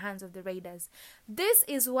out of the hands of the raiders. This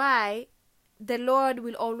is why the Lord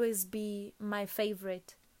will always be my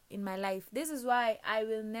favorite in my life. This is why I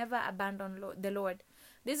will never abandon the Lord.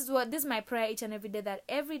 This is my prayer each and every day, that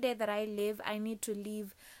every day that I live, I need to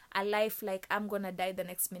live a life like I'm gonna die the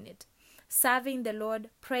next minute, serving the Lord,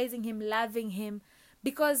 praising him, loving him.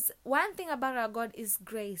 Because one thing about our God is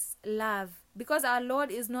grace, love. Because our Lord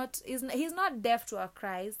he's not deaf to our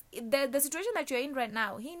cries. The situation that you're in right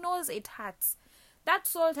now, he knows it hurts. That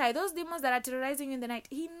soul tie, those demons that are terrorizing you in the night,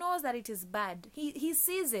 he knows that it is bad. He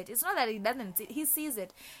sees it. It's not that he doesn't see it. He sees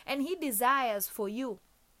it. And he desires for you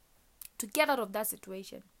to get out of that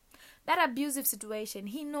situation. That abusive situation,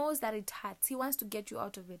 he knows that it hurts. He wants to get you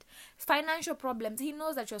out of it. Financial problems, he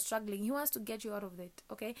knows that you're struggling. He wants to get you out of it,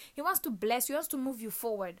 okay? He wants to bless you. He wants to move you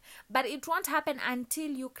forward. But it won't happen until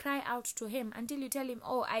you cry out to him, until you tell him,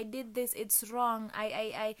 oh, I did this, it's wrong.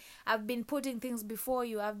 I've been putting things before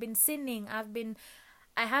you. I've been sinning.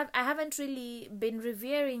 I haven't really been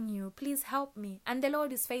revering you. Please help me. And the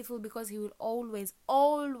Lord is faithful, because he will always,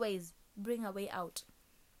 always bring a way out.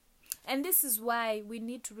 And this is why we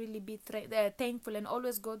need to really be thankful and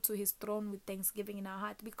always go to his throne with thanksgiving in our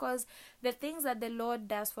heart. Because the things that the Lord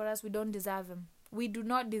does for us, we don't deserve him. We do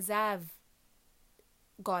not deserve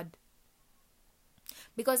God.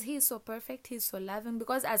 Because he is so perfect, he is so loving.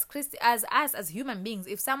 Because as human beings,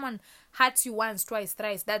 if someone hurts you once, twice,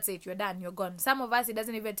 thrice, that's it, you're done, you're gone. Some of us, it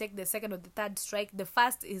doesn't even take the second or the third strike. The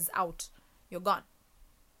first is out. You're gone.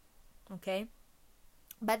 Okay?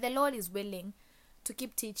 But the Lord is willing to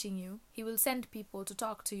keep teaching you. He will send people to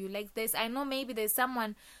talk to you like this. I know maybe there's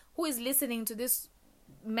someone who is listening to this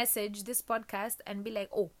message, this podcast, and be like,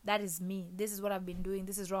 oh, that is me. This is what I've been doing.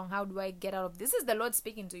 This is wrong. How do I get out of this? This is the Lord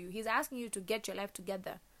speaking to you. He's asking you to get your life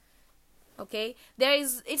together. Okay?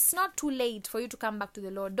 It's not too late for you to come back to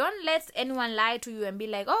the Lord. Don't let anyone lie to you and be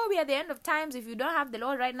like, oh, we are at the end of times. If you don't have the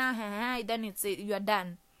Lord right now, then you are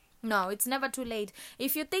done. No, it's never too late.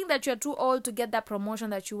 If you think that you're too old to get that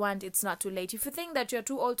promotion that you want, it's not too late. If you think that you're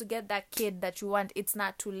too old to get that kid that you want, it's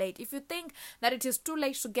not too late. If you think that it is too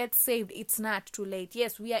late to get saved, it's not too late.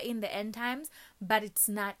 Yes, we are in the end times, but it's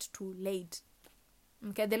not too late.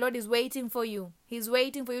 Okay, the Lord is waiting for you. He's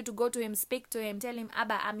waiting for you to go to him, speak to him, tell him,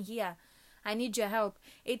 Abba, I'm here. I need your help.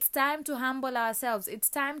 It's time to humble ourselves. It's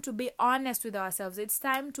time to be honest with ourselves. It's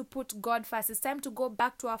time to put God first. It's time to go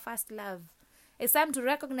back to our first love. It's time to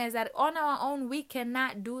recognize that on our own, we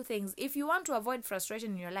cannot do things. If you want to avoid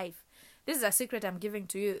frustration in your life, this is a secret I'm giving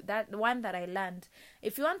to you, that one that I learned.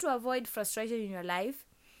 If you want to avoid frustration in your life,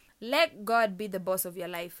 let God be the boss of your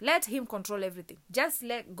life. Let him control everything. Just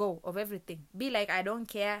let go of everything. Be like, I don't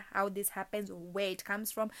care how this happens or where it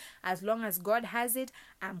comes from. As long as God has it,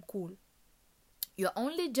 I'm cool. Your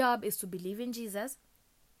only job is to believe in Jesus,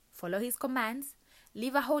 follow his commands,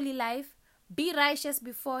 live a holy life, be righteous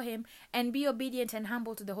before him, and be obedient and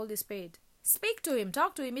humble to the Holy Spirit. Speak to him.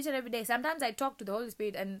 Talk to him each and every day. Sometimes I talk to the Holy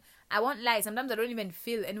Spirit, and I won't lie. Sometimes I don't even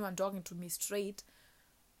feel anyone talking to me straight.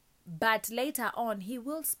 But later on, he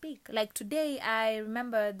will speak. Like today, I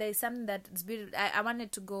remember there's something that's beautiful. I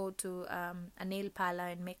wanted to go to a nail parlor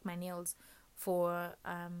and make my nails for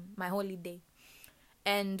my holiday.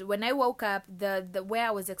 And when I woke up, the where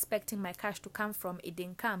I was expecting my cash to come from, it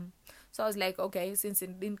didn't come. So I was like, okay, since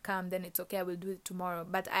it didn't come, then it's okay, I will do it tomorrow.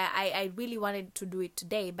 But I really wanted to do it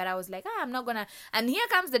today. But I was like, I'm not gonna. And here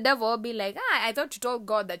comes the devil, be like, I thought you told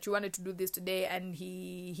God that you wanted to do this today, and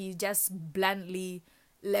he just bluntly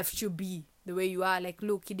left you be the way you are. Like,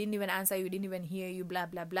 look, he didn't even answer you, didn't even hear you, blah,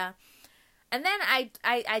 blah, blah. And then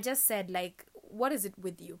I just said, like, what is it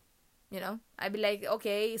with you? You know, I'd be like,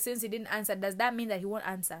 okay, since he didn't answer, does that mean that he won't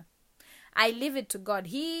answer? I leave it to God.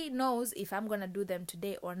 He knows if I'm going to do them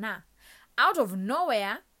today or not. Out of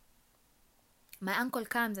nowhere, my uncle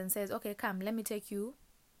comes and says, okay, come, let me take you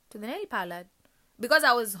to the nail parlor. because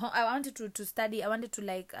I wanted to study. I wanted to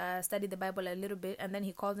like study the Bible a little bit, and then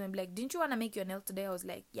he called me and be like, "Didn't you want to make your nails today?" I was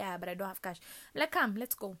like, "Yeah, but I don't have cash." I'm like, "Come,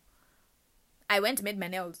 let's go." I went and made my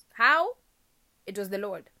nails. How? It was the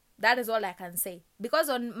Lord. That is all I can say. Because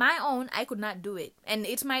on my own, I could not do it. And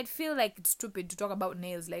it might feel like it's stupid to talk about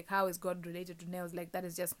nails. Like, how is God related to nails? Like, that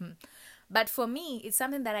is just, But for me, it's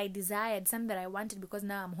something that I desired, something that I wanted, because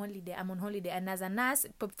now I'm on holiday. And as a nurse,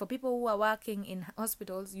 for people who are working in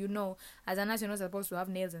hospitals, as a nurse, you're not supposed to have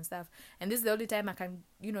nails and stuff. And this is the only time I can,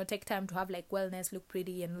 take time to have like wellness, look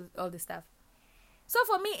pretty and all this stuff. So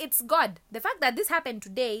for me, it's God. The fact that this happened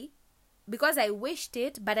today, because I wished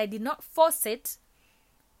it, but I did not force it,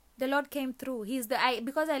 the Lord came through.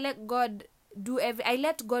 Because I let God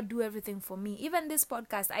do everything for me. Even this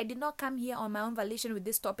podcast, I did not come here on my own volition with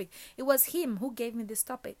this topic. It was Him who gave me this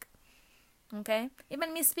topic. Okay?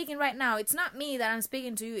 Even me speaking right now, it's not me that I'm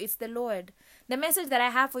speaking to you, it's the Lord. The message that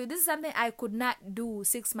I have for you, this is something I could not do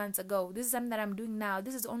 6 months ago. This is something that I'm doing now.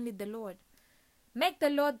 This is only the Lord. Make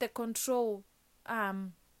the Lord the control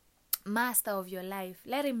master of your life.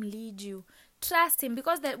 Let Him lead you. Trust Him,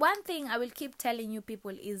 because the one thing I will keep telling you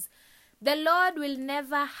people is the Lord will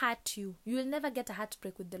never hurt you. You will never get a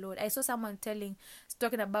heartbreak with the Lord. I saw someone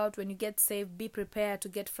talking about when you get saved, be prepared to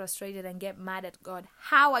get frustrated and get mad at God.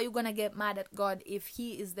 How are you going to get mad at God if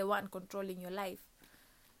He is the one controlling your life?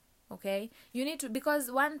 Okay, you need to, because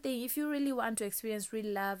one thing, if you really want to experience real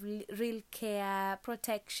love, real care,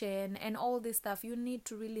 protection, and all this stuff, you need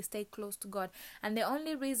to really stay close to God. And the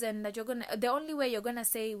only way you're gonna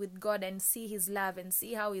stay with God and see His love and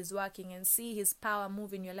see how He's working and see His power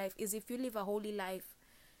move in your life is if you live a holy life,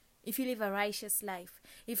 if you live a righteous life,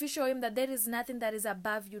 if you show Him that there is nothing that is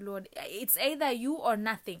above you, Lord. It's either you or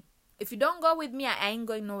nothing. If you don't go with me, I ain't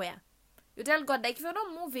going nowhere. You tell God, like, if you're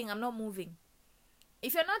not moving, I'm not moving.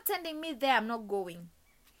 If you're not sending me there, I'm not going.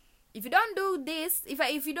 If you don't do this,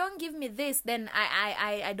 if you don't give me this, then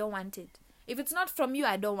I don't want it. If it's not from you,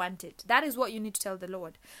 I don't want it. That is what you need to tell the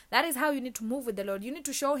Lord. That is how you need to move with the Lord. You need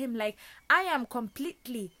to show Him, like, I am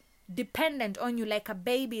completely dependent on you, like a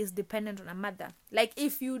baby is dependent on a mother. Like,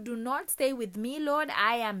 if you do not stay with me, Lord,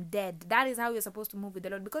 I am dead. That is how you're supposed to move with the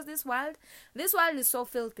Lord. Because this world is so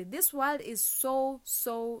filthy. This world is so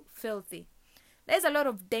filthy. There's a lot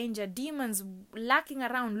of danger, demons lurking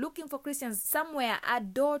around, looking for Christians somewhere, a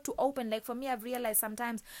door to open. Like for me, I've realized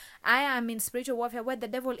sometimes I am in spiritual warfare where the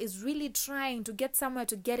devil is really trying to get somewhere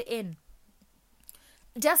to get in.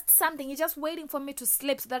 Just something, he's just waiting for me to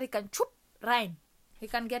slip so that he can run. He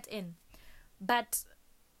can get in. But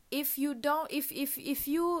if you don't, if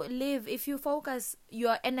you focus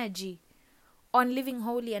your energy on living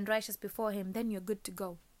holy and righteous before Him, then you're good to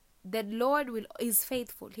go. The Lord is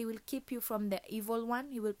faithful. He will keep you from the evil one.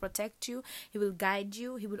 He will protect you. He will guide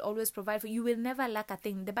you. He will always provide for you. You will never lack a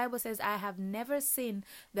thing. The Bible says, I have never seen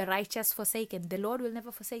the righteous forsaken. The Lord will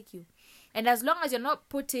never forsake you. And as long as you're not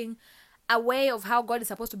putting a way of how God is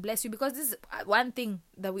supposed to bless you, because this is one thing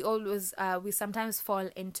that we sometimes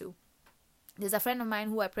fall into. There's a friend of mine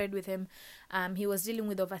who I prayed with him. He was dealing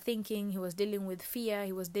with overthinking. He was dealing with fear.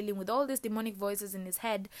 He was dealing with all these demonic voices in his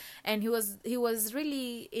head. And he was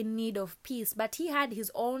really in need of peace. But he had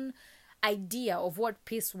his own idea of what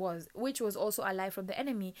peace was, which was also a lie from the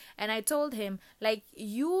enemy. And I told him, like,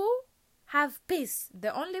 you have peace.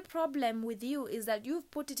 The only problem with you is that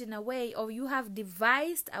you've put it in a way, or you have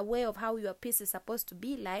devised a way of how your peace is supposed to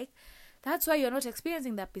be like. That's why you're not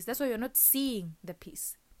experiencing that peace. That's why you're not seeing the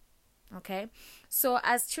peace. Okay, so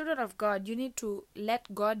as children of God, you need to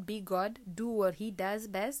let God be God, do what He does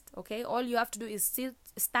best. Okay, all you have to do is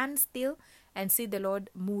stand still and see the Lord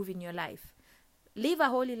move in your life. Live a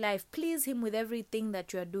holy life, please Him with everything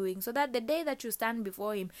that you are doing, so that the day that you stand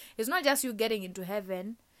before Him, it's not just you getting into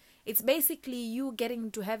heaven, it's basically you getting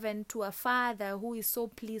into heaven to a Father who is so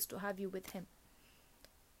pleased to have you with Him.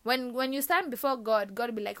 When you stand before God, God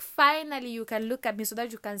will be like, finally you can look at me so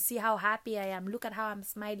that you can see how happy I am. Look at how I'm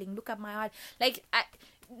smiling. Look at my heart. Like,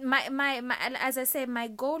 as I say, my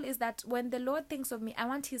goal is that when the Lord thinks of me, I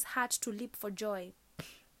want His heart to leap for joy.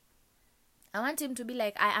 I want Him to be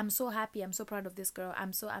like, I am so happy. I'm so proud of this girl.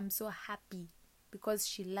 I'm so happy because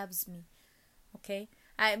she loves me. Okay?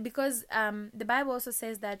 Because the Bible also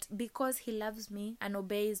says that because He loves me and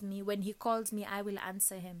obeys me, when He calls me, I will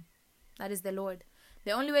answer Him. That is the Lord.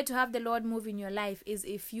 The only way to have the Lord move in your life is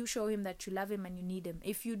if you show Him that you love Him and you need Him.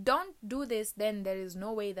 If you don't do this, then there is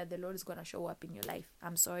no way that the Lord is going to show up in your life.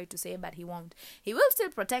 I'm sorry to say, but He won't. He will still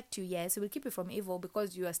protect you, yes. He will keep you from evil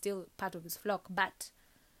because you are still part of His flock. But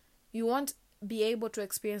you won't be able to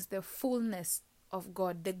experience the fullness of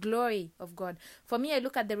God, the glory of God. For me, I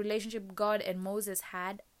look at the relationship God and Moses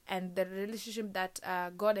had, and the relationship that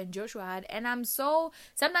God and Joshua had. And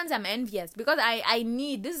sometimes I'm envious because I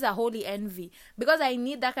need, this is a holy envy, because I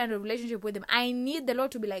need that kind of relationship with him. I need the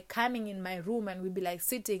Lord to be like coming in my room and we'd be like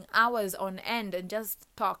sitting hours on end and just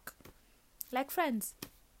talk like friends.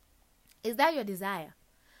 Is that your desire?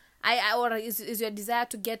 Or is your desire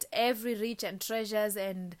to get every rich and treasures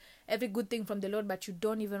and every good thing from the Lord, but you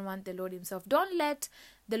don't even want the Lord himself? Don't let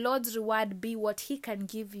the Lord's reward be what he can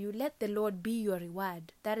give you. Let the Lord be your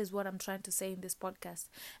reward. That is what I'm trying to say in this podcast.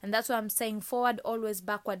 And that's why I'm saying forward always,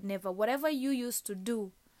 backward never. Whatever you used to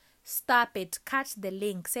do, stop it. Catch the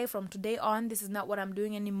link. Say, from today on, this is not what I'm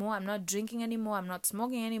doing anymore. I'm not drinking anymore. I'm not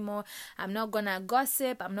smoking anymore. I'm not gonna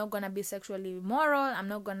gossip. I'm not gonna be sexually immoral. I'm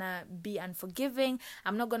not gonna be unforgiving.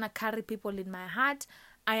 I'm not gonna carry people in my heart.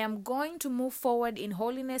 I am going to move forward in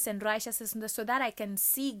holiness and righteousness so that I can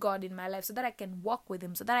see God in my life, so that I can walk with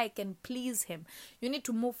him, so that I can please him. You need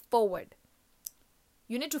to move forward.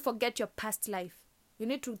 You need to forget your past life. You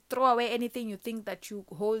need to throw away anything you think that you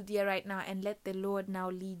hold dear right now and let the Lord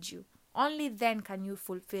now lead you. Only then can you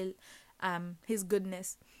fulfill his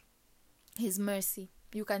goodness, his mercy.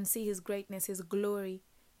 You can see his greatness, his glory.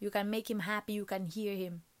 You can make him happy. You can hear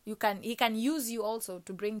him. He can use you also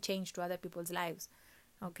to bring change to other people's lives.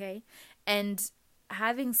 Okay? And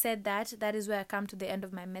having said that, that is where I come to the end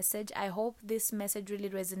of my message. I hope this message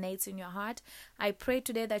really resonates in your heart. I pray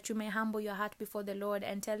today that you may humble your heart before the Lord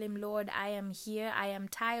and tell him, Lord, I am here. I am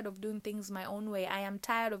tired of doing things my own way. I am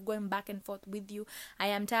tired of going back and forth with you. I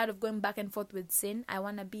am tired of going back and forth with sin. I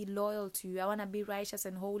want to be loyal to you. I want to be righteous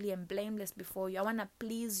and holy and blameless before you. I want to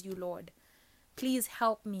please you, Lord. Please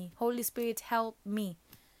help me. Holy Spirit, help me.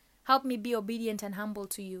 Help me be obedient and humble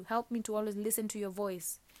to you. Help me to always listen to your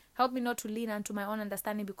voice. Help me not to lean onto my own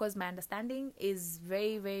understanding, because my understanding is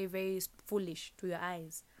very, very, very foolish to your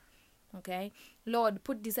eyes. Okay? Lord,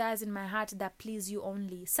 put desires in my heart that please you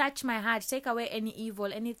only. Search my heart. Take away any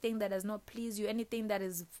evil, anything that does not please you, anything that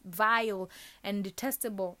is vile and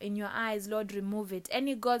detestable in your eyes. Lord, remove it.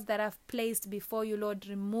 Any gods that I've placed before you, Lord,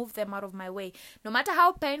 remove them out of my way. No matter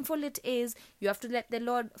how painful it is, you have to let the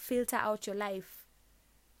Lord filter out your life.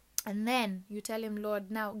 And then you tell him,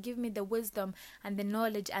 Lord, now give me the wisdom and the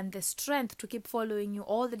knowledge and the strength to keep following you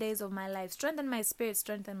all the days of my life. Strengthen my spirit,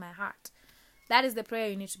 strengthen my heart. That is the prayer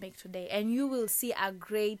you need to make today. And you will see a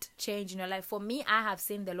great change in your life. For me, I have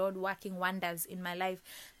seen the Lord working wonders in my life.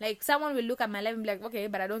 Like, someone will look at my life and be like, okay,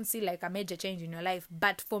 but I don't see like a major change in your life.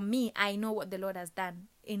 But for me, I know what the Lord has done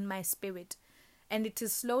in my spirit. And it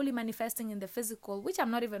is slowly manifesting in the physical, which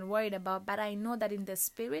I'm not even worried about. But I know that in the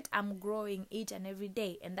spirit, I'm growing each and every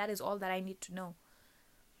day. And that is all that I need to know.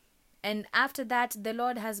 And after that, the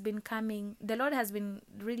Lord has been coming. The Lord has been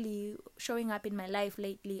really showing up in my life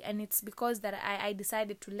lately. And it's because that I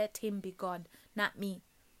decided to let him be God, not me.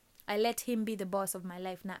 I let him be the boss of my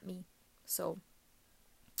life, not me. So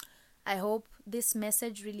I hope this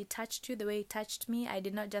message really touched you the way it touched me. I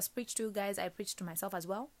did not just preach to you guys. I preached to myself as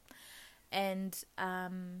well. And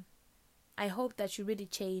I hope that you really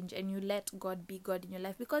change and you let God be God in your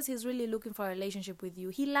life, because he's really looking for a relationship with you.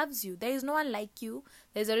 He loves you. There is no one like you.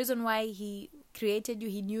 There's a reason why he created you.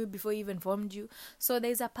 He knew before he even formed you. So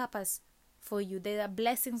there's a purpose for you. There are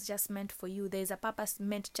blessings just meant for you. There's a purpose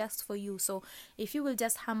meant just for you. So if you will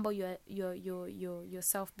just humble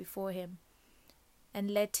yourself before him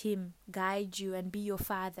and let him guide you and be your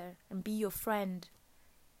father and be your friend,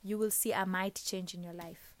 you will see a mighty change in your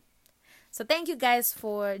life. So thank you guys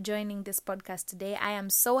for joining this podcast today. I am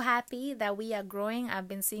so happy that we are growing. I've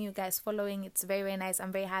been seeing you guys following. It's very, very nice.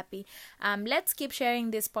 I'm very happy. Let's keep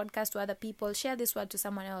sharing this podcast to other people. Share this word to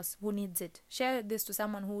someone else who needs it. Share this to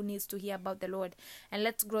someone who needs to hear about the Lord. And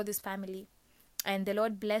let's grow this family. And the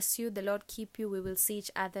Lord bless you. The Lord keep you. We will see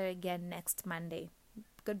each other again next Monday.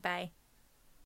 Goodbye.